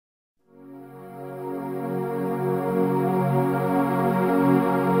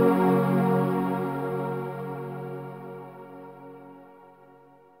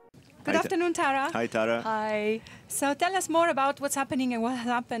Tara. Hi, Tara. Hi. So tell us more about what's happening and what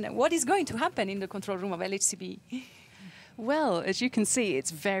happened, what is going to happen in the control room of LHCb. Well, as you can see,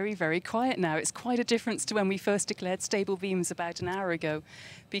 it's very, very quiet now. It's quite a difference to when we first declared stable beams about an hour ago,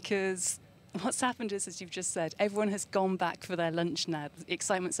 because what's happened is, as you've just said, everyone has gone back for their lunch now. The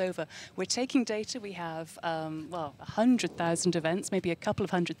excitement's over. We're taking data. We have, 100,000 events, maybe a couple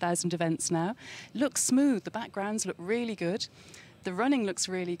of 100,000 events now. Looks smooth. The backgrounds look really good. The running looks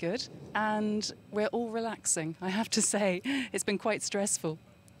really good. And we're all relaxing, I have to say. It's been quite stressful.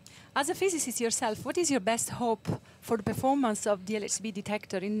 As a physicist yourself, what is your best hope for the performance of the LHCb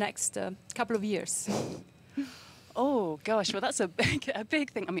detector in the next couple of years? Oh, gosh, well, that's a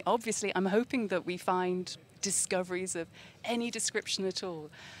big thing. I mean, obviously, I'm hoping that we find discoveries of any description at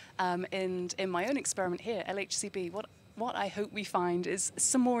all. And in my own experiment here, LHCb, what I hope we find is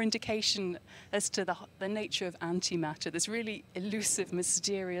some more indication as to the nature of antimatter, this really elusive,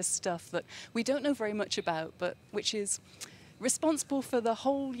 mysterious stuff that we don't know very much about, but which is responsible for the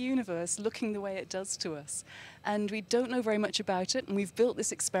whole universe looking the way it does to us. And we don't know very much about it, and we've built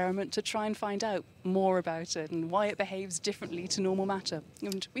this experiment to try and find out more about it and why it behaves differently to normal matter.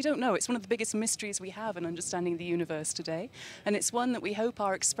 And we don't know. It's one of the biggest mysteries we have in understanding the universe today, and it's one that we hope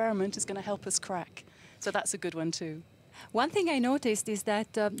our experiment is going to help us crack. So that's a good one too. One thing I noticed is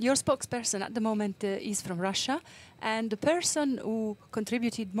that your spokesperson at the moment is from Russia, and the person who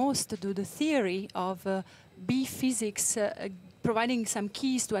contributed most to the theory of B physics, providing some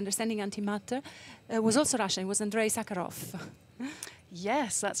keys to understanding antimatter, was also Russian. It was Andrei Sakharov.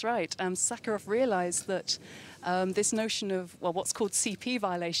 Yes, that's right. Sakharov realized that this notion of, well, what's called CP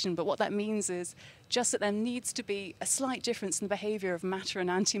violation, but what that means is just that there needs to be a slight difference in the behavior of matter and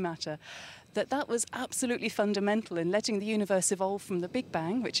antimatter, that was absolutely fundamental in letting the universe evolve from the Big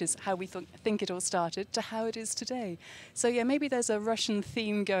Bang, which is how we think it all started, to how it is today. So yeah, maybe there's a Russian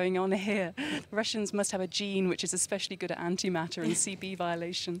theme going on here. Russians must have a gene which is especially good at antimatter and CP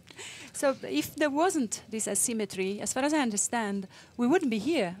violation. So if there wasn't this asymmetry, as far as I understand, we wouldn't be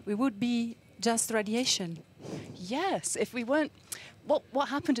here. We would be just radiation. Yes, if we weren't... What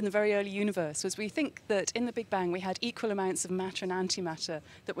happened in the very early universe was we think that in the Big Bang we had equal amounts of matter and antimatter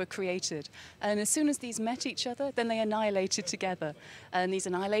that were created. And as soon as these met each other, then they annihilated together. And these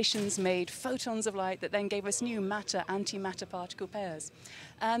annihilations made photons of light that then gave us new matter-antimatter particle pairs.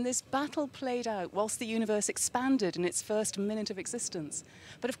 And this battle played out whilst the universe expanded in its first minute of existence.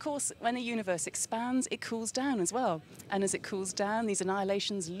 But of course, when the universe expands, it cools down as well. And as it cools down, these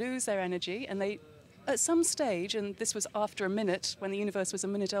annihilations lose their energy, and they, at some stage, and this was after a minute, when the universe was a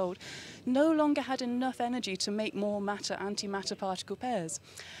minute old, no longer had enough energy to make more matter-antimatter particle pairs.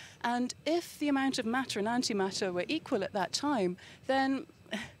 And if the amount of matter and antimatter were equal at that time, then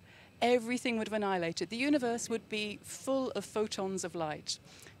everything would have annihilated. The universe would be full of photons of light.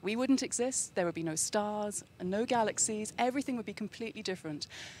 We wouldn't exist, there would be no stars, no galaxies, everything would be completely different.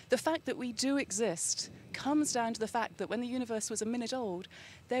 The fact that we do exist comes down to the fact that when the universe was a minute old,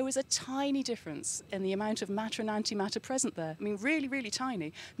 there was a tiny difference in the amount of matter and antimatter present there. I mean, really, really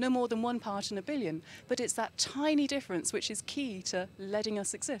tiny, no more than 1 part in a billion, but it's that tiny difference which is key to letting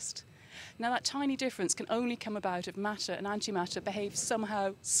us exist. Now, that tiny difference can only come about if matter and antimatter behave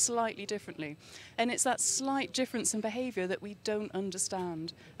somehow slightly differently. And it's that slight difference in behaviour that we don't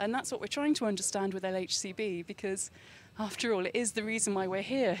understand. And that's what we're trying to understand with LHCb, because, after all, it is the reason why we're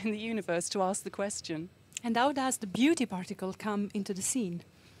here in the universe to ask the question. And how does the beauty particle come into the scene?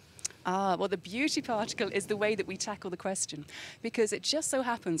 Well, the beauty particle is the way that we tackle the question, because it just so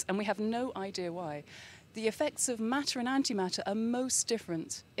happens, and we have no idea why, the effects of matter and antimatter are most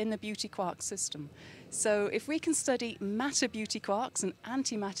different in the beauty quark system. So if we can study matter beauty quarks and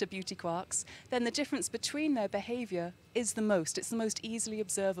antimatter beauty quarks, then the difference between their behavior is the most. It's the most easily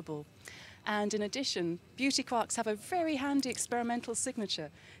observable. And in addition, beauty quarks have a very handy experimental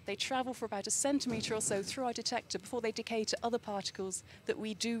signature. They travel for about 1 centimetre or so through our detector before they decay to other particles that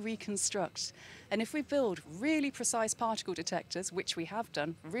we do reconstruct. And if we build really precise particle detectors, which we have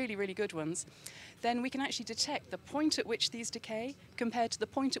done, really, really good ones, then we can actually detect the point at which these decay compared to the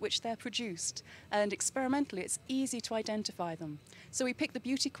point at which they're produced. And experimentally, it's easy to identify them. So we pick the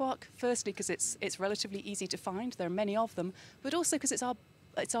beauty quark, firstly because it's relatively easy to find, there are many of them, but also because it's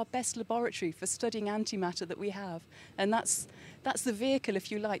our best laboratory for studying antimatter that we have. And that's the vehicle,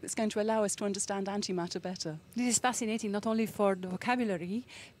 if you like, that's going to allow us to understand antimatter better. This is fascinating, not only for the vocabulary,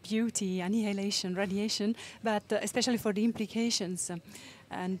 beauty, annihilation, radiation, but especially for the implications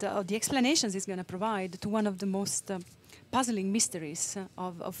and the explanations it's going to provide to one of the most puzzling mysteries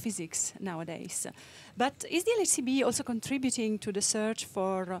of physics nowadays. But is the LHCb also contributing to the search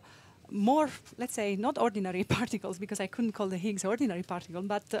for more, let's say, not ordinary particles, because I couldn't call the Higgs ordinary particle,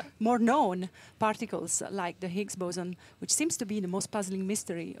 but more known particles like the Higgs boson, which seems to be the most puzzling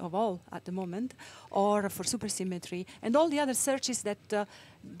mystery of all at the moment, or for supersymmetry, and all the other searches that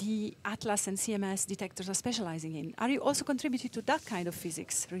the ATLAS and CMS detectors are specializing in. Are you also contributing to that kind of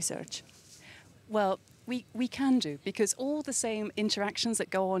physics research? Well, we can do, because all the same interactions that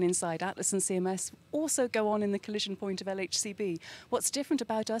go on inside ATLAS and CMS also go on in the collision point of LHCb. What's different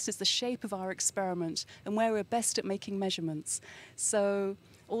about us is the shape of our experiment and where we're best at making measurements. So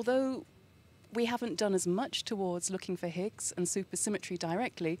although we haven't done as much towards looking for Higgs and supersymmetry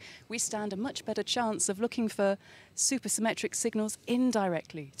directly, we stand a much better chance of looking for supersymmetric signals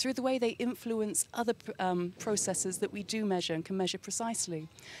indirectly, through the way they influence other processes that we do measure and can measure precisely.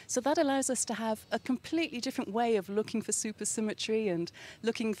 So that allows us to have a completely different way of looking for supersymmetry and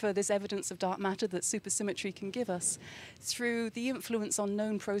looking for this evidence of dark matter that supersymmetry can give us through the influence on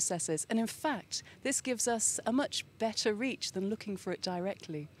known processes. And in fact, this gives us a much better reach than looking for it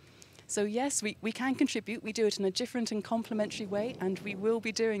directly. So yes, we can contribute. We do it in a different and complementary way, and we will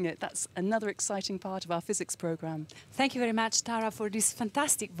be doing it. That's another exciting part of our physics program. Thank you very much, Tara, for this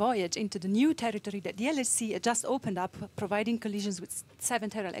fantastic voyage into the new territory that the LHC just opened up, providing collisions with 7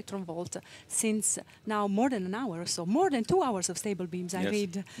 tera-electron-volt since now more than an hour or so, more than 2 hours of stable beams, I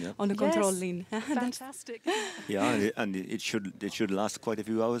read on the control line. Fantastic. Yeah, and it should last quite a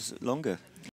few hours longer.